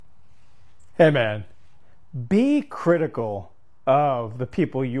Hey man, be critical of the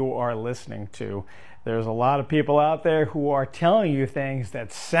people you are listening to. There's a lot of people out there who are telling you things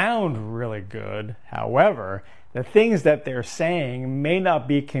that sound really good. However, the things that they're saying may not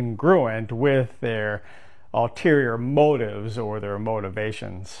be congruent with their ulterior motives or their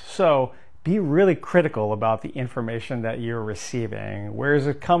motivations. So be really critical about the information that you're receiving. Where is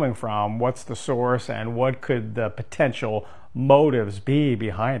it coming from? What's the source? And what could the potential motives be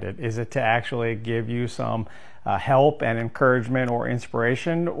behind it? Is it to actually give you some help and encouragement or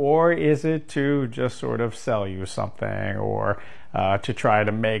inspiration? Or is it to just sort of sell you something, or to try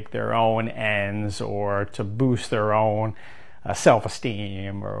to make their own ends, or to boost their own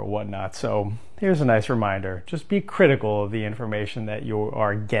self-esteem or whatnot? So here's a nice reminder. Just be critical of the information that you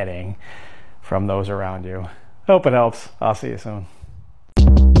are getting from those around you. Hope it helps. I'll see you soon.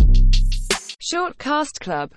 Shortcast Club.